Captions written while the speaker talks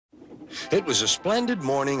It was a splendid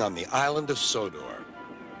morning on the island of Sodor.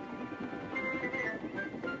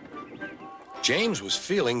 James was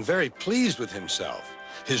feeling very pleased with himself.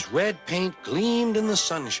 His red paint gleamed in the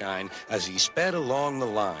sunshine as he sped along the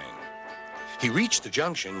line. He reached the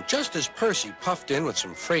junction just as Percy puffed in with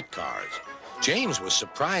some freight cars. James was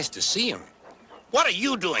surprised to see him. What are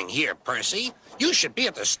you doing here, Percy? You should be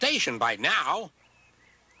at the station by now.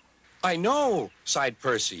 I know, sighed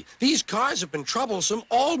Percy. These cars have been troublesome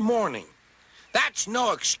all morning. That's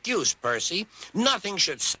no excuse, Percy. Nothing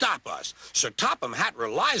should stop us. Sir Topham Hatt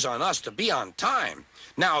relies on us to be on time.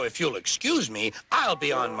 Now, if you'll excuse me, I'll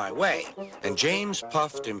be on my way. And James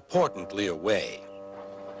puffed importantly away.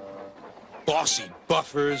 Bossy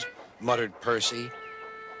buffers, muttered Percy.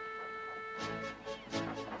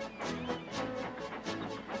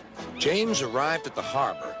 James arrived at the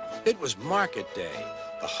harbor. It was market day.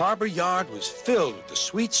 The harbor yard was filled with the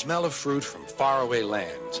sweet smell of fruit from faraway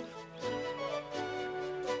lands.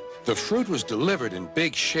 The fruit was delivered in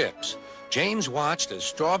big ships. James watched as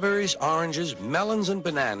strawberries, oranges, melons, and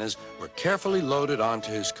bananas were carefully loaded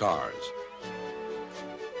onto his cars.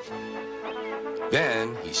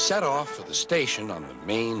 Then he set off for the station on the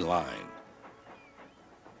main line.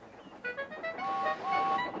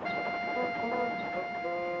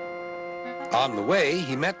 On the way,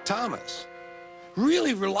 he met Thomas.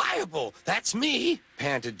 Really reliable. That's me,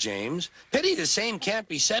 panted James. Pity the same can't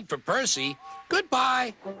be said for Percy.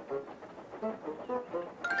 Goodbye.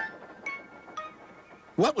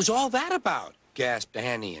 What was all that about? Gasped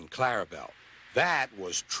Annie and Clarabelle. That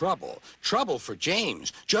was trouble. Trouble for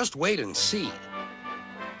James. Just wait and see.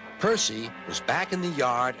 Percy was back in the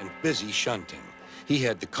yard and busy shunting. He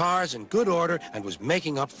had the cars in good order and was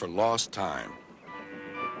making up for lost time.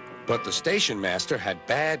 But the station master had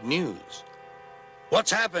bad news.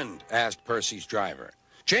 What's happened? Asked Percy's driver.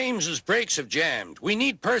 James's brakes have jammed. We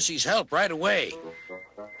need Percy's help right away.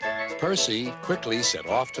 Percy quickly set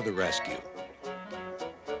off to the rescue.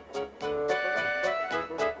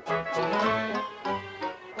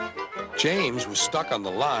 James was stuck on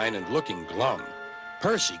the line and looking glum.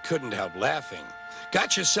 Percy couldn't help laughing.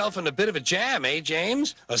 Got yourself in a bit of a jam, eh,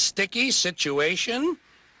 James? A sticky situation?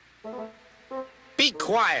 Be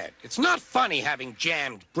quiet. It's not funny having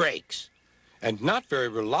jammed brakes. And not very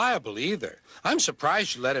reliable either. I'm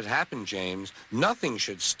surprised you let it happen, James. Nothing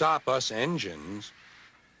should stop us engines.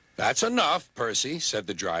 That's enough, Percy, said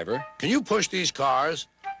the driver. Can you push these cars?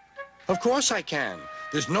 Of course I can.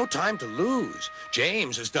 There's no time to lose.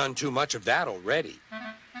 James has done too much of that already.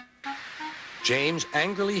 James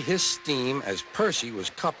angrily hissed steam as Percy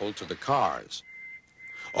was coupled to the cars.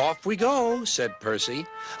 Off we go, said Percy.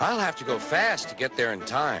 I'll have to go fast to get there in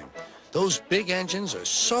time. Those big engines are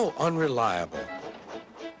so unreliable.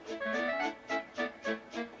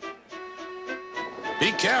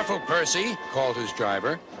 Be careful, Percy, called his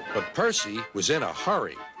driver, but Percy was in a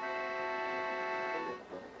hurry.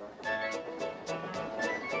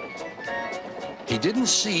 He didn't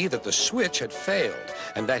see that the switch had failed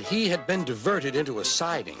and that he had been diverted into a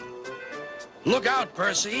siding. Look out,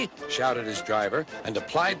 Percy, shouted his driver and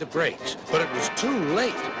applied the brakes, but it was too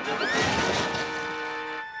late.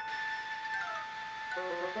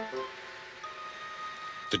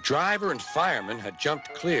 The driver and fireman had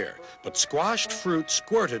jumped clear, but squashed fruit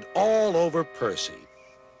squirted all over Percy.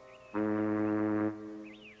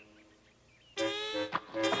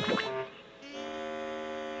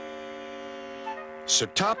 Sir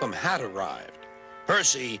Topham Hatt arrived.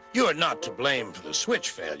 Percy, you are not to blame for the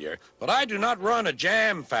switch failure, but I do not run a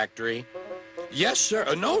jam factory. Yes,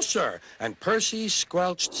 sir. No, sir. And Percy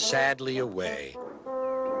squelched sadly away.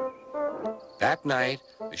 That night,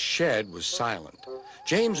 the shed was silent.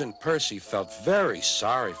 James and Percy felt very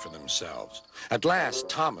sorry for themselves. At last,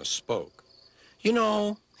 Thomas spoke. You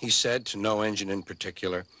know, he said to no engine in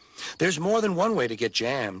particular, there's more than one way to get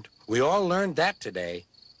jammed. We all learned that today.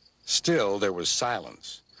 Still, there was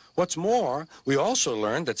silence. What's more, we also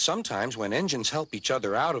learned that sometimes when engines help each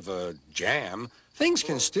other out of a jam, things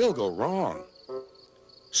can still go wrong.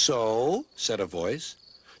 So, said a voice,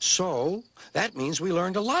 so that means we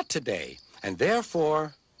learned a lot today, and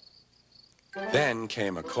therefore... Then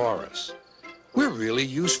came a chorus. We're really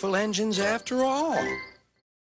useful engines after all.